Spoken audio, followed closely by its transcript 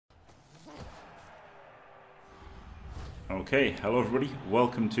Okay, hello everybody.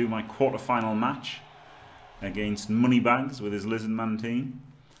 Welcome to my quarter-final match against Moneybags with his Lizardmen team.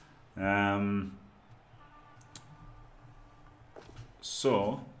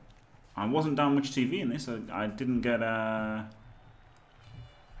 So, I wasn't down much TV in this. I didn't get to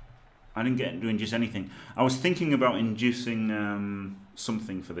induce anything. I was thinking about inducing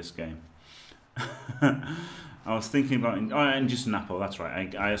something for this game. I was thinking about inducing an apple. That's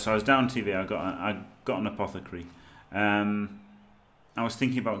right. So I was down TV. I got an apothecary. I was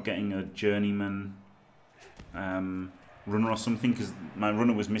thinking about getting a journeyman runner or something, because my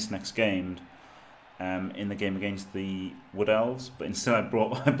runner was missed next game in the game against the Wood Elves, but instead I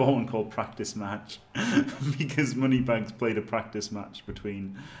bought one called Practice Match because Moneybags played a practice match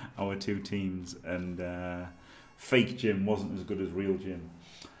between our two teams, and fake Jim wasn't as good as real Jim.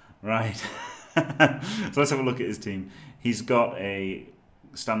 Right. So let's have a look at his team. He's got a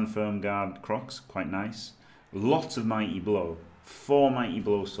stand firm guard Crocs, quite nice. Lots of Mighty Blow, 4 Mighty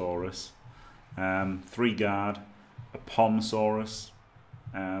Blowsaurus, 3 guard, a Pomsaurus,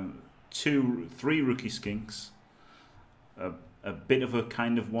 3 Rookie Skinks, a bit of a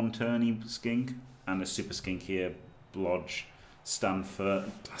kind of one-turny skink, and a super skink here, Blodge, stand for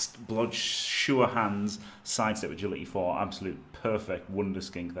Blodge, sure hands, sidestep agility 4, absolute perfect wonder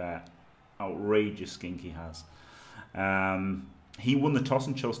skink there, outrageous skink he has. He won the toss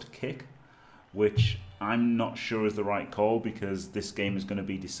and chose to kick, which I'm not sure is the right call, because this game is going to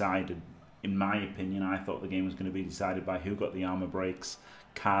be decided, in my opinion, I thought the game was going to be decided by who got the armor breaks,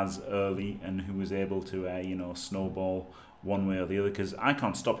 Kaz early, and who was able to, snowball one way or the other, because I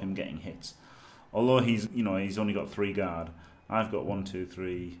can't stop him getting hits. Although he's only got 3 guard. I've got 1, 2,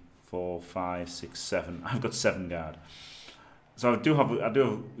 3, 4, 5, 6, 7. I've got 7 guard. So I do have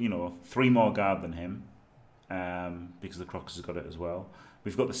 3 more guard than him, because the Crocs has got it as well.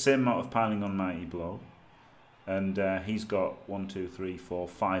 We've got the same amount of piling on Mighty Blow, and he's got 1, 2, 3, 4,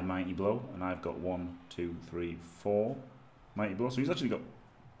 5 Mighty Blow, and I've got 1, 2, 3, 4 Mighty Blow. So he's actually got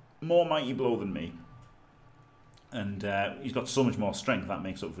more Mighty Blow than me, and he's got so much more strength that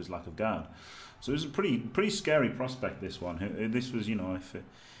makes up for his lack of guard. So it was a pretty scary prospect, this one. This was, if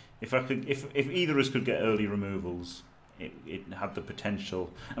either of us could get early removals, it had the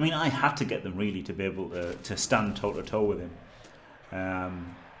potential. I mean, I had to get them really to be able to stand toe to toe with him.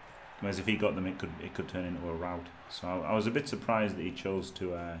 Whereas if he got them, it could turn into a rout. So I was a bit surprised that he chose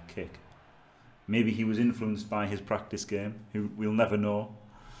to kick. Maybe he was influenced by his practice game. We'll never know.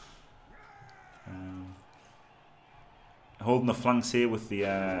 Holding the flanks here with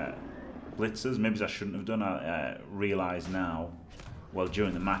the blitzers. Maybe I shouldn't have done. I realise now. Well,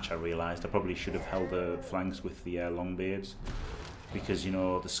 during the match I realised I probably should have held the flanks with the Longbeards, because the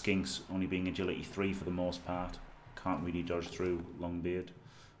skinks only being agility 3 for the most part. Can't really dodge through Longbeard.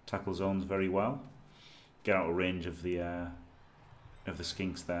 Tackle zones very well. Get out of range of the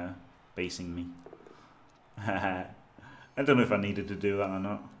skinks there, basing me. I don't know if I needed to do that or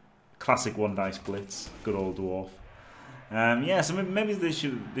not. Classic 1 dice blitz. Good old dwarf. Yeah, so maybe they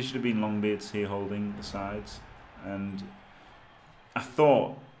should have been Longbeards here holding the sides, and I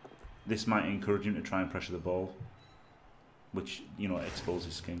thought this might encourage him to try and pressure the ball, which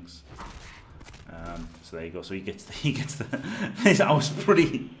exposes skinks. So there you go. So he gets the. I was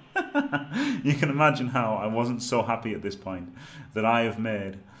pretty. You can imagine how I wasn't so happy at this point that I have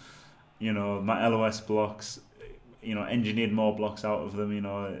made, my LOS blocks, engineered more blocks out of them,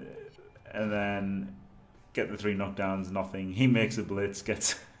 and then get the 3 knockdowns, nothing. He makes a blitz,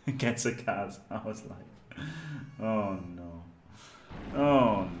 gets a Kaz. I was like, oh no,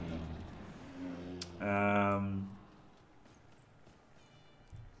 oh no.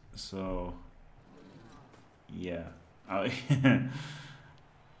 So. Yeah, that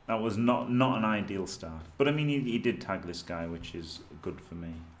was not an ideal start. But I mean, he did tag this guy, which is good for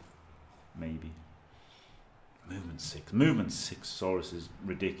me. Maybe. Movement 6 Saurus is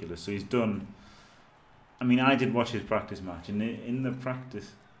ridiculous. So he's done. I mean, I did watch his practice match, and in the practice,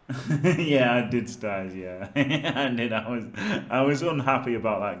 yeah, I did stars. Yeah, I did. I was unhappy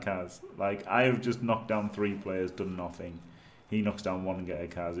about that Kaz. Like, I have just knocked down 3 players, done nothing. He knocks down 1 and get a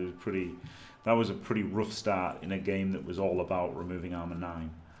Kaz. It was pretty. That was a pretty rough start in a game that was all about removing armor 9.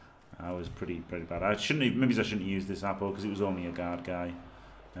 I was pretty bad. Maybe I shouldn't use this apple because it was only a guard guy.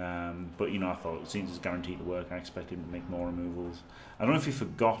 But I thought since it's guaranteed to work, I expected him to make more removals. I don't know if he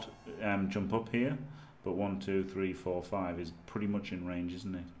forgot jump up here, but 1, 2, 3, 4, 5 is pretty much in range,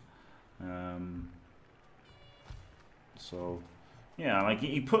 isn't it? So yeah, like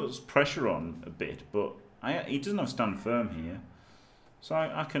he puts pressure on a bit, but he doesn't have stand firm here. So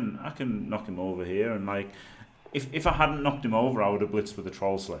I can knock him over here, and like if I hadn't knocked him over, I would have blitzed with a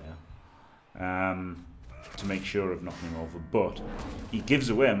Troll Slayer. to make sure of knocking him over, but he gives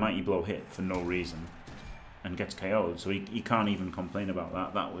away a mighty blow hit for no reason and gets KO'd, so he can't even complain about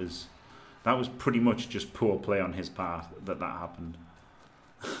that. That was pretty much just poor play on his part that happened.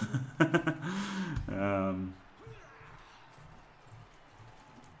 And,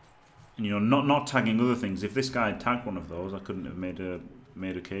 you know, not tagging other things. If this guy had tagged one of those, I couldn't have made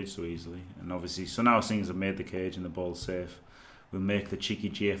a cage so easily. And obviously, so now seeing as I've made the cage and the ball's safe, we'll make the cheeky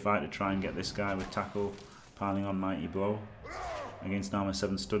GFI to try and get this guy with tackle, piling on mighty blow against armor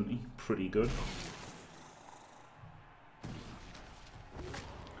 7 stunty. Pretty good.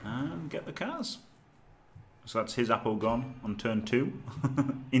 And get the cars. So that's his apple gone on turn 2.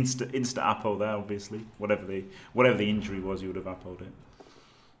 Insta apple there, obviously. Whatever the injury was, you would have appled it.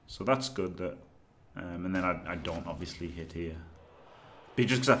 So that's good. That, and then I don't obviously hit here. But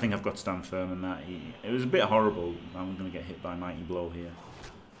just because I think I've got stand firm and that, it was a bit horrible. I'm going to get hit by mighty blow here.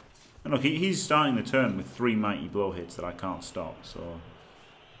 And look, he's starting the turn with 3 mighty blow hits that I can't stop. So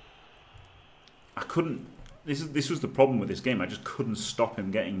I couldn't. This was the problem with this game. I just couldn't stop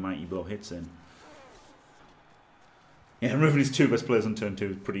him getting mighty blow hits in. Yeah, removing his 2 best players on turn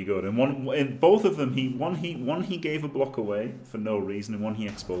 2 is pretty good. And in both of them, one he gave a block away for no reason, and one he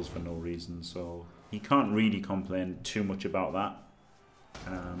exposed for no reason. So he can't really complain too much about that.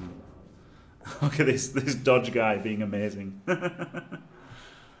 Look at this dodge guy being amazing.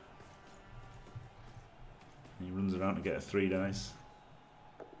 He runs around to get a 3 dice.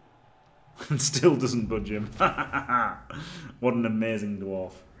 And still doesn't budge him. What an amazing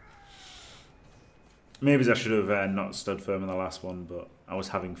dwarf. Maybe I should have not stood firm in the last one, but I was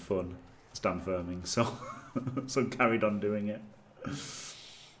having fun stand firming, so so carried on doing it.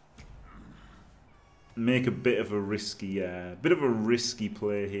 Make a bit of a risky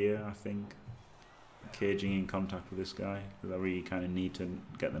play here, I think. Caging in contact with this guy, because I really kind of need to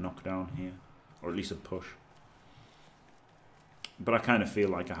get the knockdown here, or at least a push. But I kind of feel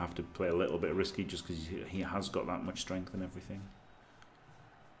like I have to play a little bit risky just because he has got that much strength and everything.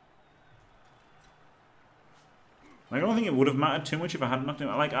 Like, I don't think it would have mattered too much if I hadn't knocked him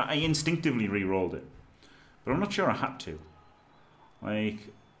out. Like, I instinctively re-rolled it, but I'm not sure I had to.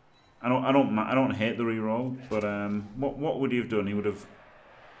 Like, I don't hate the re-roll, but what would he have done? He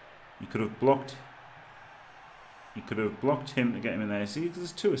could have blocked him to get him in there. See,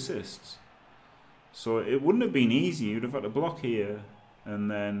 there's 2 assists. So it wouldn't have been easy. You'd have had to block here,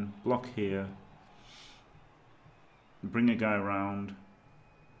 and then block here, bring a guy around,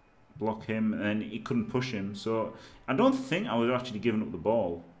 block him, and then he couldn't push him. So I don't think I was actually giving up the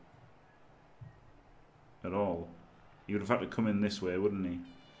ball at all. He would have had to come in this way, wouldn't he?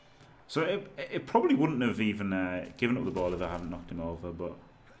 So it probably wouldn't have even given up the ball if I hadn't knocked him over, but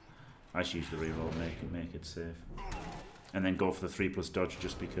I just use the reroll, make it safe. And then go for the 3+ dodge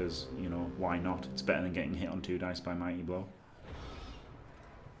just because, you know, why not? It's better than getting hit on 2 dice by mighty blow.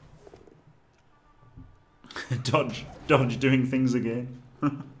 Dodge doing things again.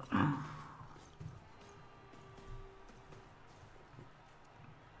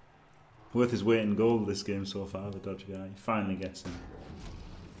 Worth his weight in gold this game so far, the dodge guy. He finally gets him.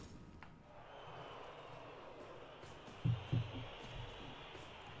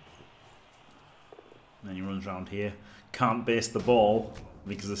 Then he runs around here. Can't base the ball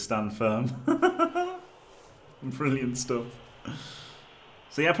because I stand firm. Brilliant stuff.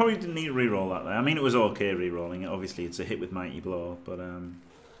 So yeah, I probably didn't need to re-roll that there. I mean, it was okay re-rolling it. Obviously, it's a hit with mighty blow, but I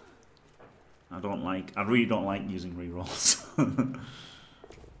really don't like using re-rolls.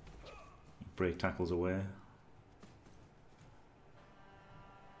 Break tackles away.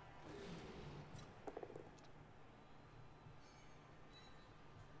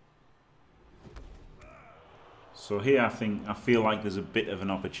 So here I feel like there's a bit of an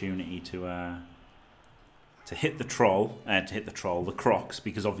opportunity to hit the troll, the Crocs,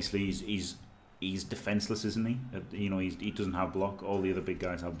 because obviously he's defenseless, isn't he? You know, he doesn't have block. All the other big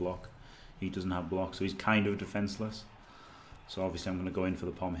guys have block. He doesn't have block, so he's kind of defenseless. So obviously I'm going to go in for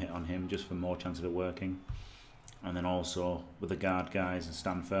the palm hit on him just for more chance of it working. And then also with the guard guys and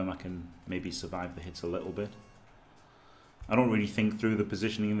stand firm, I can maybe survive the hits a little bit. I don't really think through the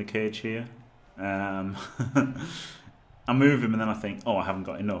positioning in the cage here. I move him and then I think, oh, I haven't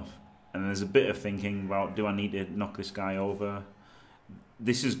got enough. And there's a bit of thinking about, do I need to knock this guy over?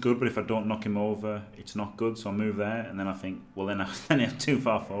 This is good, but if I don't knock him over, it's not good. So I move there, and then I think, well, then I'm too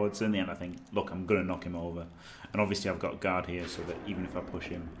far forward. So in the end, I think, look, I'm going to knock him over. And obviously I've got a guard here, so that even if I push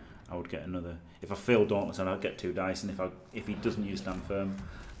him, I would get another. If I fail Dauntless, I'd get 2 dice. And if he doesn't use stand firm,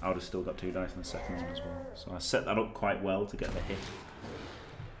 I would have still got 2 dice in the second one as well. So I set that up quite well to get the hit.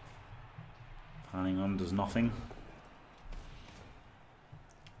 Planning on does nothing.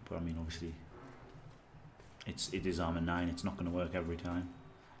 But I mean, obviously, it is armor 9. It's not going to work every time.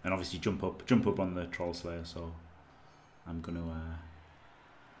 And obviously jump up on the Troll Slayer. So I'm going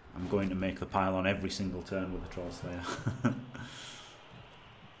to make the pile on every single turn with the Troll Slayer.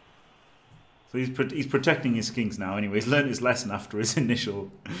 So he's protecting his skinks now. Anyway, he's learned his lesson after his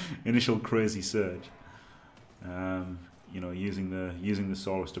initial crazy surge. You know, using the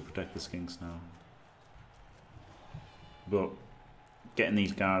Saurus to protect the skinks now. But getting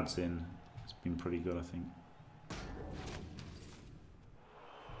these guards in has been pretty good, I think.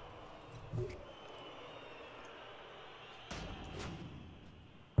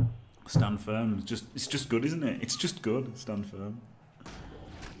 Stand firm. It's just good, isn't it? It's just good. Stand firm.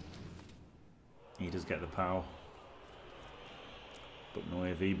 He does get the POW, but no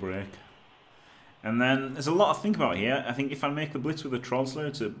AV break. And then there's a lot to think about here. I think if I make the blitz with a Troll Slayer,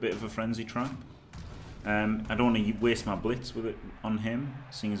 it's a bit of a frenzy trap. I don't want to waste my blitz with it on him,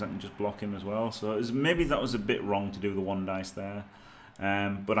 seeing as I can just block him as well. So maybe that was a bit wrong to do the 1 dice there.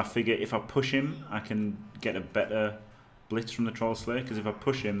 But I figure if I push him, I can get a better blitz from the Troll Slayer. Because if I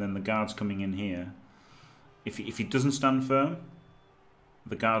push him, then the guard's coming in here. If he doesn't stand firm,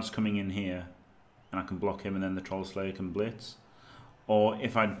 the guard's coming in here, and I can block him, and then the Troll Slayer can blitz. Or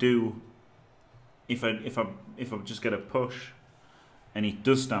if I do, if I just get a push, and he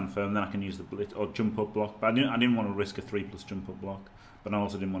does stand firm, then I can use the blitz or jump up block. But I didn't want to risk a 3+ jump up block, but I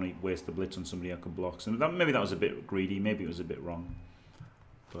also didn't want to waste the blitz on somebody I could block. So maybe that was a bit greedy. Maybe it was a bit wrong.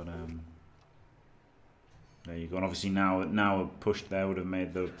 But there you go. And obviously now a push there would have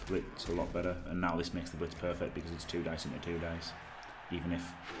made the blitz a lot better. And now this makes the blitz perfect because it's 2 dice into 2 dice, even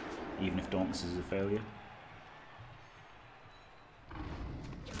if Dauntless is a failure,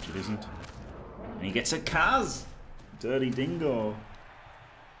 which it isn't. And he gets a Kaz, Dirty Dingo.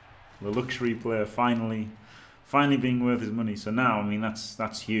 The luxury player finally being worth his money. So now, I mean,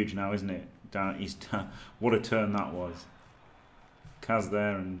 that's huge now, isn't it? What a turn that was. Kaz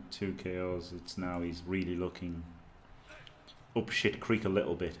there and 2 KOs. He's really looking up shit creek a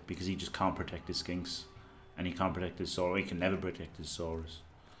little bit because he just can't protect his skinks, and he can't protect his Saurus. He can never protect his Saurus.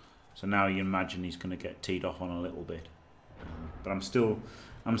 So now you imagine he's going to get teed off on a little bit. But I'm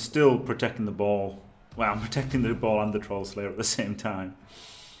still protecting the ball. Well, I'm protecting the ball and the Troll Slayer at the same time.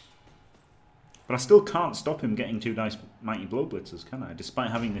 But I still can't stop him getting 2 dice Mighty Blow blitzers, can I? Despite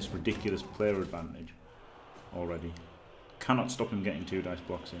having this ridiculous player advantage already. Cannot stop him getting 2 dice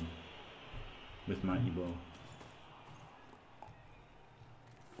blocks in with Mighty Blow.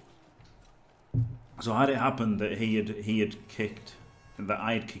 So had it happened that he had kicked, that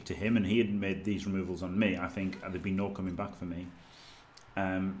I had kicked to him and he had made these removals on me, I think there'd be no coming back for me.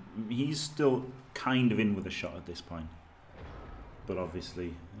 He's still kind of in with a shot at this point, but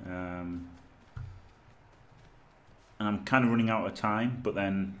obviously, and I'm kind of running out of time. But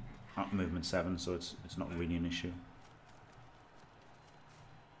then at movement 7, so it's not really an issue.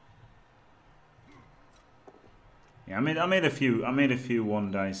 Yeah, I made a few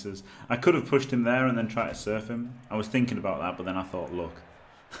 1 dices. I could have pushed him there and then tried to surf him. I was thinking about that, but then I thought, look,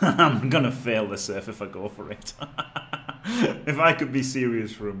 I'm gonna fail the surf if I go for it. If I could be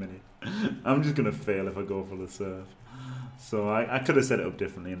serious for a minute, I'm just gonna fail if I go for the surf. So I could have set it up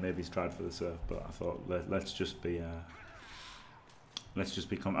differently and maybe tried for the surf, but I thought let's just be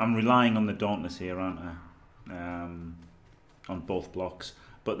I'm relying on the Dauntless here, aren't I? On both blocks.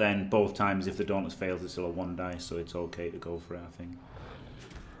 But then both times, if the Dauntless fails, it's still a 1 dice, so it's okay to go for it, I think.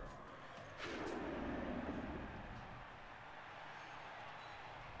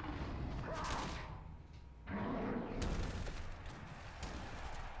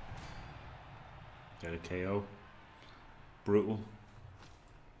 Get a KO. Brutal.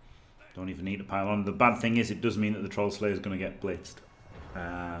 Don't even need to pile on. The bad thing is, it does mean that the Troll Slayer is going to get blitzed.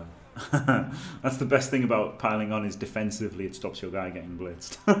 That's the best thing about piling on, is defensively it stops your guy getting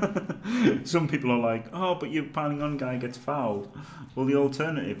blitzed. Some people are like, oh, but your piling on guy gets fouled. Well, the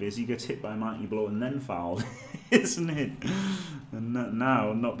alternative is he gets hit by a Mighty Blow and then fouled, isn't it? And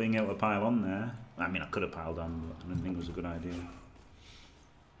now, not being able to pile on there, I mean, I could have piled on, but I didn't think it was a good idea.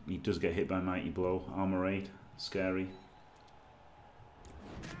 He does get hit by a Mighty Blow. Armor 8, scary.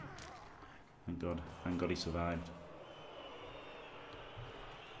 Thank God he survived.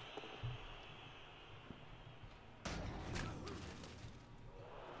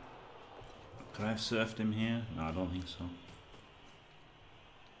 Could I have surfed him here? No, I don't think so.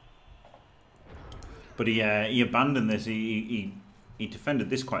 But he abandoned this. He defended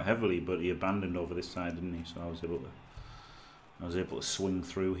this quite heavily, but he abandoned over this side, didn't he? So I was able to swing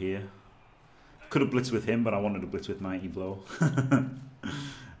through here. Could have blitzed with him, but I wanted to blitz with Mighty Blow.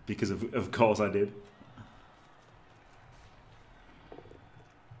 Because of course I did.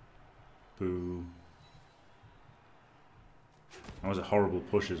 Boo. That was a horrible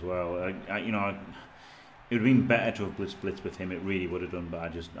push as well. You know, it would have been better to have blitzed with him. It really would have done, but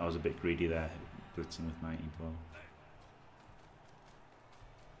I was a bit greedy there, blitzing with Mighty Blow.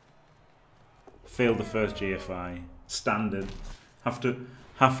 Failed the first GFI. Standard. Have to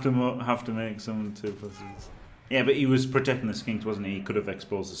make some 2 pluses. Yeah, but he was protecting the skinks, wasn't he? He could have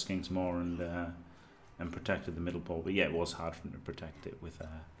exposed the skinks more and protected the middle pole. But yeah, it was hard for him to protect it with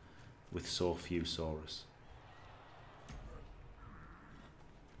so few Saurus.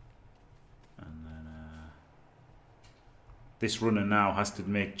 And then this runner now has to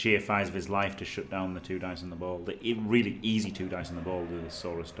make GFIs of his life to shut down the 2 dice on the ball. The really easy 2 dice on the ball with this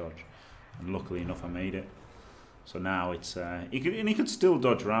Saurus dodge. And luckily enough, I made it. So now it's he could still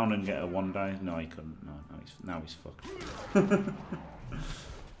dodge around and get a 1 die. No, he couldn't. No, now he's fucked.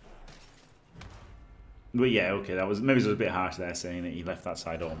 But yeah, okay, maybe it was a bit harsh there saying that he left that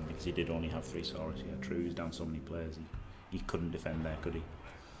side open because he did only have 3 Saurus. Yeah, true. He was down so many players. He couldn't defend there, could he?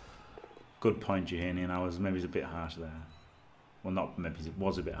 Good point, Johanian. Maybe it's a bit harsh there. Well, not maybe it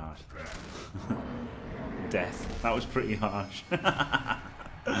was a bit harsh there. Death. That was pretty harsh.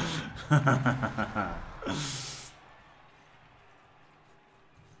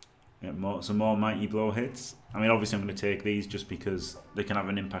 Yeah, some more Mighty Blow hits. I mean, obviously I'm going to take these just because they can have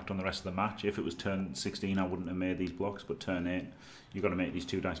an impact on the rest of the match. If it was turn 16, I wouldn't have made these blocks, but turn 8, you've got to make these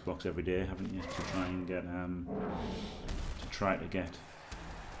 2 dice blocks every day, haven't you, to try and get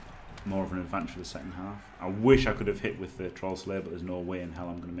more of an advantage for the second half. I wish I could have hit with the Troll Slayer, but there's no way in hell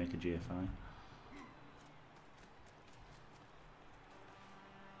I'm going to make a GFI.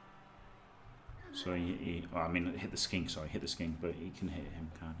 So I mean, hit the skink, but he can hit him,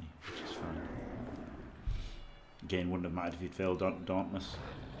 can't he? Which is fine. Again, wouldn't have mattered if he'd failed Dauntless.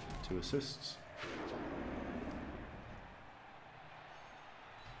 2 assists.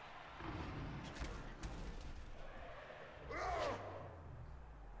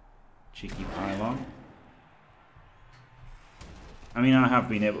 Cheeky pylon. I mean, I have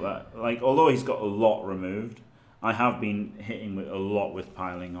been able to, like, although he's got a lot removed, I have been hitting a lot with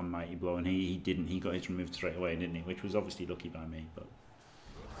piling on Mighty Blow, and he didn't. He got his removed straight away, didn't he? Which was obviously lucky by me, but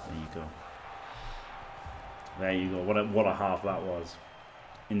there you go. There you go. What a half that was.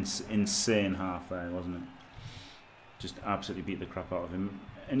 Insane half there, wasn't it? Just absolutely beat the crap out of him.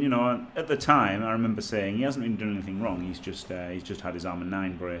 And you know, at the time, I remember saying he hasn't really done anything wrong. He's just had his armor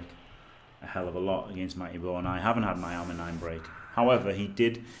 9 break a hell of a lot against Mighty Blow, and I haven't had my armor 9 break. However, he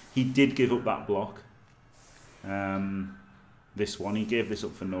did give up that block. This one, he gave this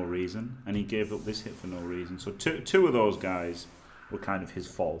up for no reason, and he gave up this hit for no reason. So two of those guys were kind of his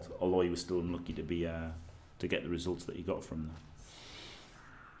fault, although he was still unlucky to get the results that he got from that.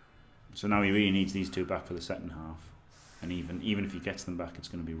 So now he really needs these 2 back for the second half, and even if he gets them back, it's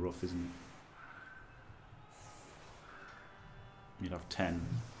going to be rough, isn't it? You'd have 10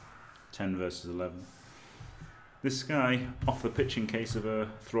 versus 11. This guy off the pitch in case of a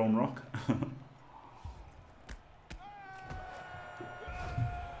thrown rock.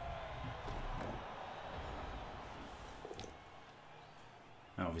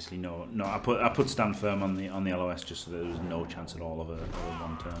 Obviously, no. I put stand firm on the LOS just so that there was no chance at all of a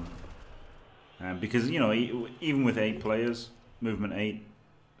 1 turn. Because you know, even with 8 players, movement 8,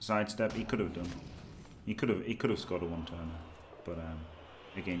 sidestep, he could have done. He could have scored a 1 turner, but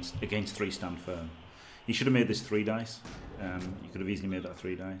against 3 stand firm, he should have made this 3 dice. He could have easily made that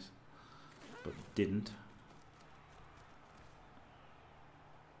 3 dice, but didn't.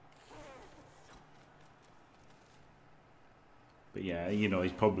 But yeah, you know, he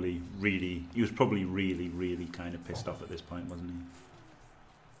was probably really kind of pissed off at this point, wasn't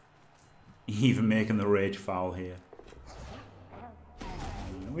he? Even making the rage foul here,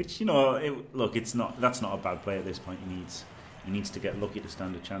 which, you know, look, that's not a bad play at this point. He needs to get lucky to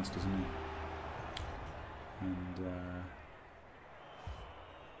stand a chance, doesn't he? And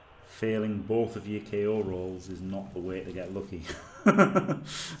failing both of your KO rolls is not the way to get lucky.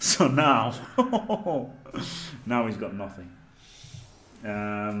 So now he's got nothing.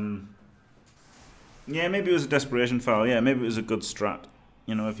 Yeah, maybe it was a desperation foul. Yeah, maybe it was a good strat.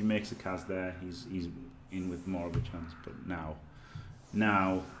 You know, if he makes a Kaz there, he's in with more of a chance. But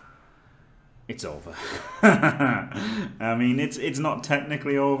now it's over. I mean, it's not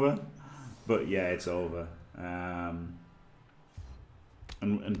technically over, but yeah, it's over. And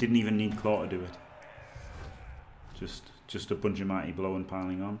didn't even need Claw to do it. Just a bunch of Mighty Blow and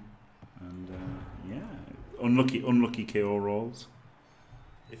piling on, and yeah, unlucky KO rolls.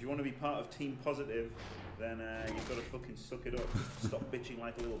 If you want to be part of Team Positive, then you've got to fucking suck it up. Stop bitching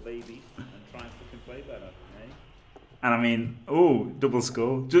like a little baby and try and fucking play better, eh? And I mean, oh, double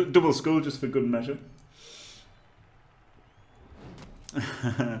skull just for good measure.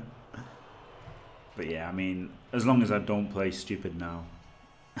 But yeah, I mean, as long as I don't play stupid now,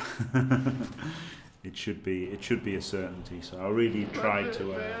 it should be a certainty. So I really tried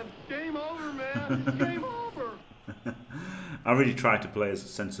to. Game over, man. It's game over. I really tried to play as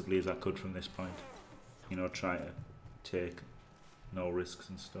sensibly as I could from this point. You know, try to take no risks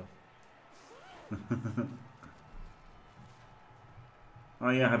and stuff. Oh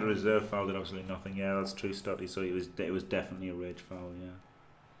yeah, I had a reserve foul, did absolutely nothing. Yeah, that's true, Stotty. So it was definitely a rage foul. Yeah.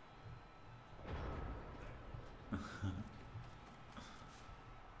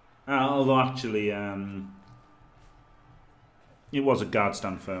 Although actually, it was a guard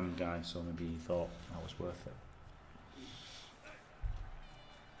stand firm guy, so maybe he thought that was worth it.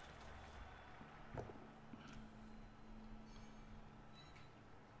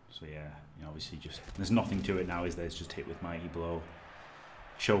 So yeah, you know, obviously just there's nothing to it now, is there? It's just hit with mighty blow,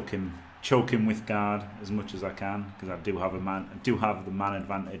 choke him with guard as much as I can, because I do have the man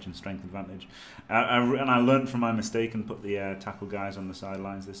advantage and strength advantage. And I learned from my mistake and put the tackle guys on the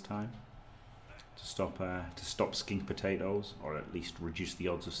sidelines this time to stop skink potatoes, or at least reduce the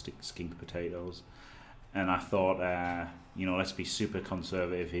odds of skink potatoes. And I thought, you know, let's be super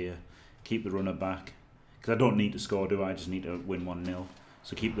conservative here, keep the runner back, because I don't need to score, do I? I just need to win 1-0.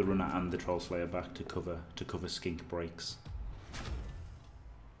 So keep the runner and the troll slayer back to cover skink breaks.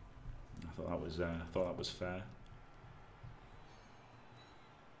 I thought that was fair.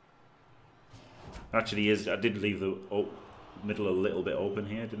 Actually, I did leave the middle a little bit open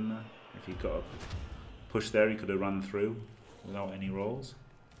here, didn't I? If he got a push there, he could have run through without any rolls.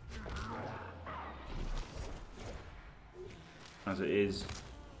 As it is,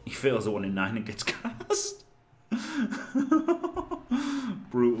 he fails a 1 in 9 and gets cast.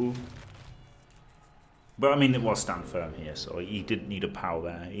 Brutal. But I mean, it was stand firm here, so he did need a pow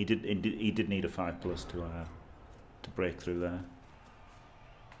there. He did need a 5+ to break through there.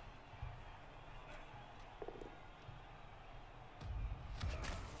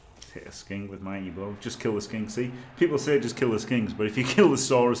 Hit a skink with mighty blow. Just kill the skink. See, people say just kill the skinks, but if you kill the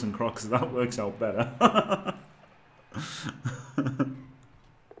Saurus and Crocs, that works out better.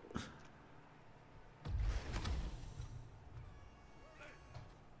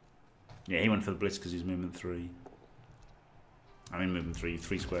 Yeah, he went for the blitz because he's movement 3. I mean movement 3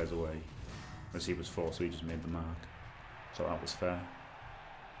 squares away. Whereas he was 4, so he just made the mark. So that was fair.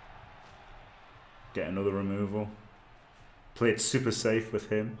 Get another removal. Play it super safe with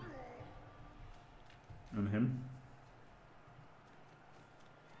him. And him.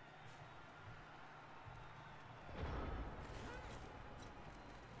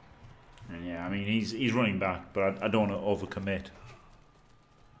 And yeah, I mean he's running back, but I don't want to overcommit.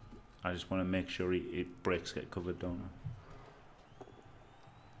 I just want to make sure breaks get covered, don't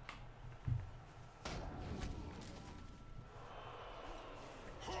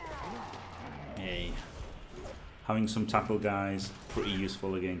I? Yay. Having some tackle guys, pretty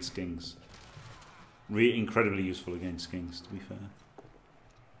useful against skinks. Incredibly useful against skinks, to be fair.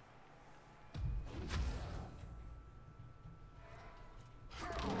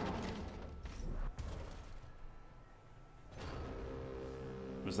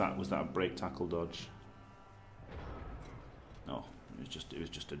 Was that a break tackle dodge? No, it was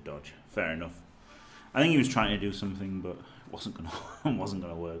just a dodge. Fair enough. I think he was trying to do something, but it wasn't gonna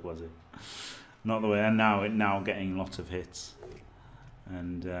work, was it? Not the way. And now getting lots of hits.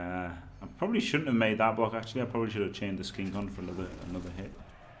 And I probably shouldn't have made that block. Actually, I probably should have chained the skink on for another hit.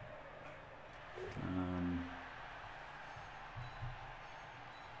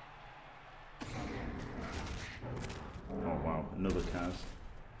 Oh wow, another Kaz.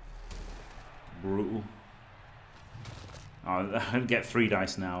 Brutal. Oh, I get 3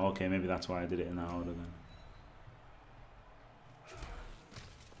 dice now. Okay, maybe that's why I did it in that order then.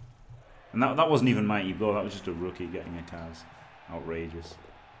 And that wasn't even mighty blow. That was just a rookie getting a Kaz. Outrageous.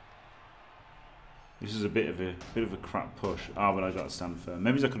 This is a bit of a crap push. Ah, but I got to stand firm.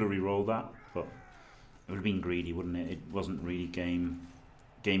 Maybe I could have re-rolled that, but it would have been greedy, wouldn't it? It wasn't really game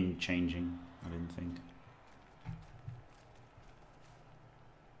changing. I didn't think.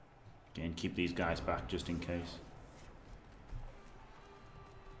 Again, keep these guys back just in case.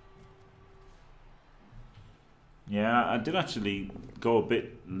 Yeah, I did actually go a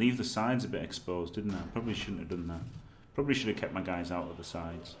bit, leave the sides a bit exposed, didn't I? Probably shouldn't have done that. Probably should have kept my guys out of the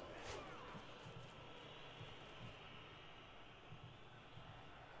sides.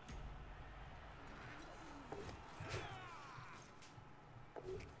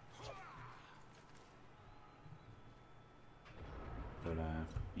 But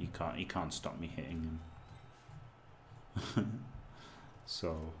he can't stop me hitting him.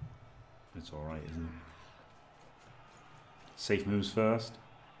 So it's all right, isn't it? Safe moves first.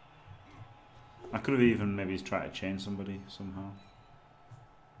 I could have even maybe tried to chain somebody somehow.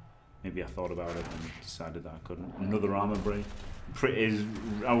 Maybe I thought about it and decided that I couldn't. Another armor break.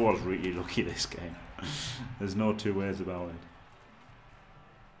 I was really lucky this game. There's no two ways about it.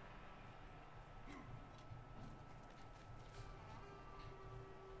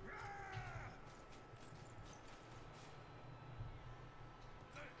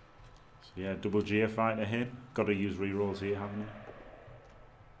 So yeah, double GFI to hit. Got to use rerolls here, haven't you?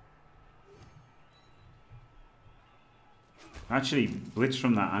 Actually, blitzed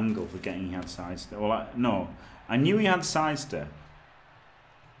from that angle, forgetting he had sidestep. Well, no, I knew he had sidestep.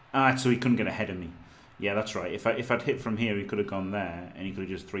 Ah, so he couldn't get ahead of me. Yeah, that's right. If I'd hit from here, he could have gone there, and he could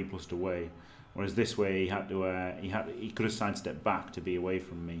have just 3+'d away. Whereas this way, he had to he could have sidestepped back to be away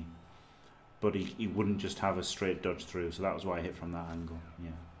from me, but he wouldn't just have a straight dodge through. So that was why I hit from that angle.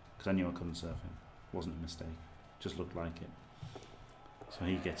 Yeah, because I knew I couldn't surf him. Wasn't a mistake. Just looked like it. So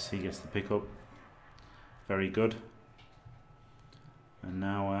he gets the pickup. Very good. And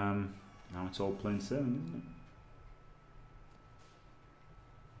now it's all plain sailing, isn't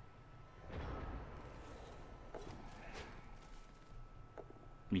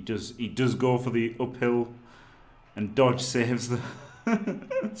it? He does go for the uphill, and dodge saves the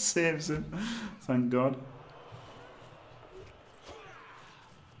saves him. Thank God.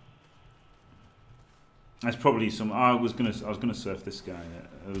 That's probably some. I was gonna surf this guy.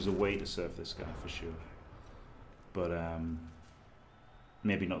 There was a way to surf this guy for sure, but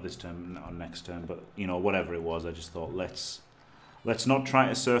maybe not this turn, not next turn. But you know, whatever it was, I just thought let's not try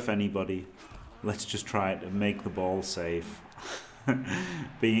to surf anybody. Let's just try to make the ball safe.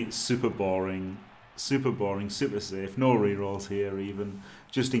 Be super boring, super safe. No rerolls here even,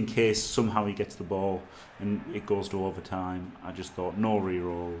 just in case somehow he gets the ball and it goes to overtime. I just thought no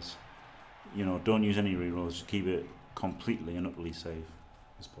rerolls. You know, don't use any rerolls. Just keep it completely and utterly safe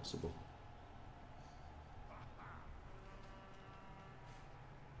as possible.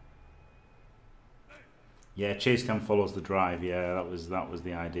 Yeah, chase cam follows the drive. Yeah, that was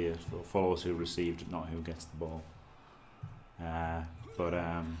the idea. Follows who received, not who gets the ball. But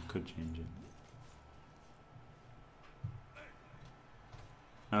could change it.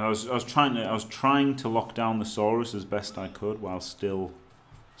 I was trying to lock down the Saurus as best I could while still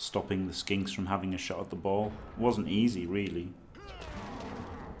stopping the skinks from having a shot at the ball. It wasn't easy, really.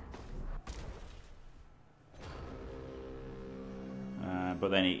 But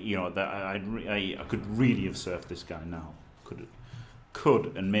then, you know, that I could really have surfed this guy now.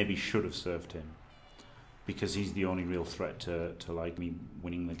 Could and maybe should have surfed him, because he's the only real threat to like me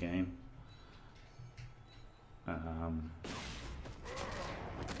winning the game.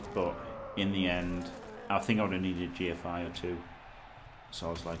 But in the end, I think I would have needed GFI or two. So I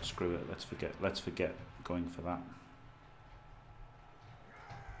was like, screw it, let's forget going for that.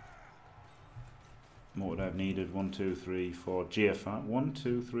 What would I have needed? 1, 2, 3, 4 GFI. 1,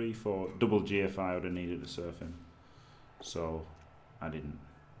 2, 3, 4 double GFI I would have needed to surf him. So I didn't.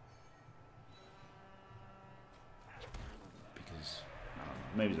 Because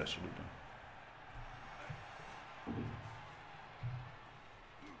maybe I should have done.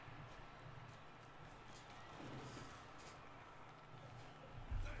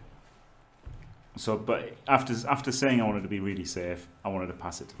 So, but after saying I wanted to be really safe, I wanted to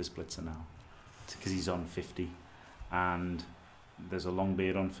pass it to this blitzer now, because he's on 50, and there's a long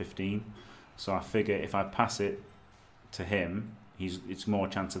beard on 15. So I figure if I pass it to him, it's more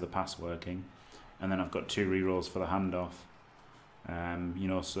chance of the pass working, and then I've got 2 rerolls for the handoff. You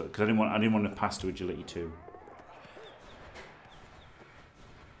know, so because I didn't want to pass to agility 2.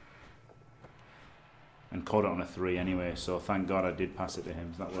 And caught it on a 3 anyway, so thank God I did pass it to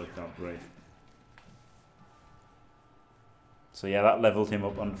him. So that worked out great. So yeah, that leveled him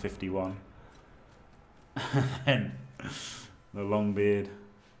up on 51. And the long beard.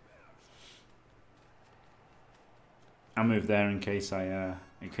 I moved there in case I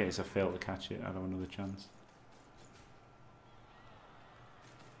fail to catch it. I'd have another chance.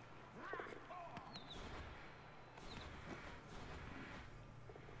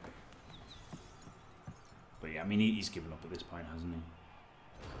 But yeah, I mean, he's given up at this point, hasn't he?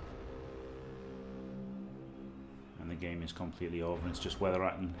 And the game is completely over, and it's just whether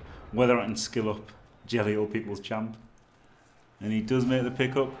I can skill up jelly old people's champ. And he does make the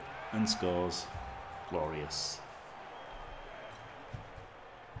pickup and scores. Glorious.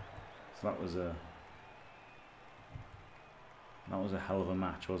 So that was a hell of a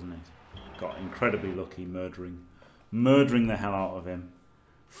match, wasn't it? Got incredibly lucky, murdering the hell out of him.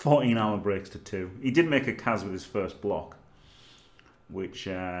 14 armor breaks to 2. He did make a Kaz with his first block, which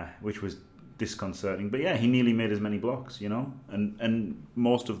was disconcerting. But yeah, he nearly made as many blocks, you know, and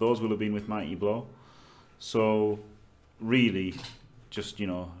most of those will have been with Mighty Blow. So really, just, you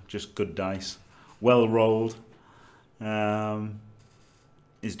know, just good dice, well rolled.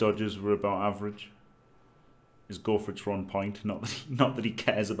 His dodges were about average. His go for it's were on point. Not that he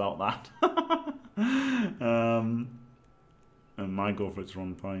cares about that. And my go for it's were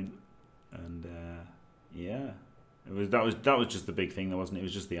on point. And yeah, that was just the big thing, though, wasn't it? It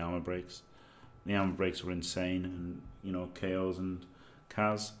was just the armor breaks. The armor breaks were insane, and you know, KOs and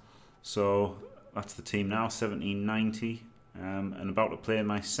Kaz. So that's the team now, 1790, and about to play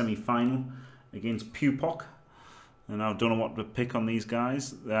my semi-final against Pupok. And I don't know what to pick on these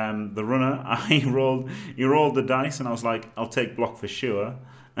guys. The runner, he rolled the dice, and I was like, I'll take block for sure,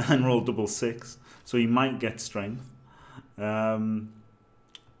 and then rolled double 6, so he might get strength. This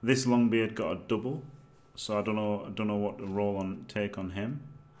Longbeard got a double, so I don't know what to take on him.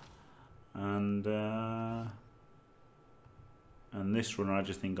 And this runner I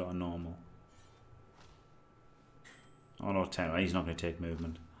just think got a normal. Oh no, 10. He's not going to take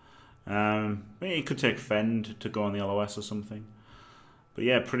movement. He could take Fend to go on the LOS or something. But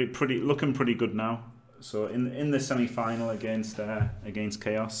yeah, looking pretty good now. So in the semi-final against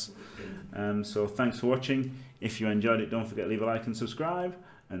Chaos. So thanks for watching. If you enjoyed it, don't forget to leave a like and subscribe,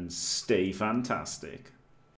 and stay fantastic.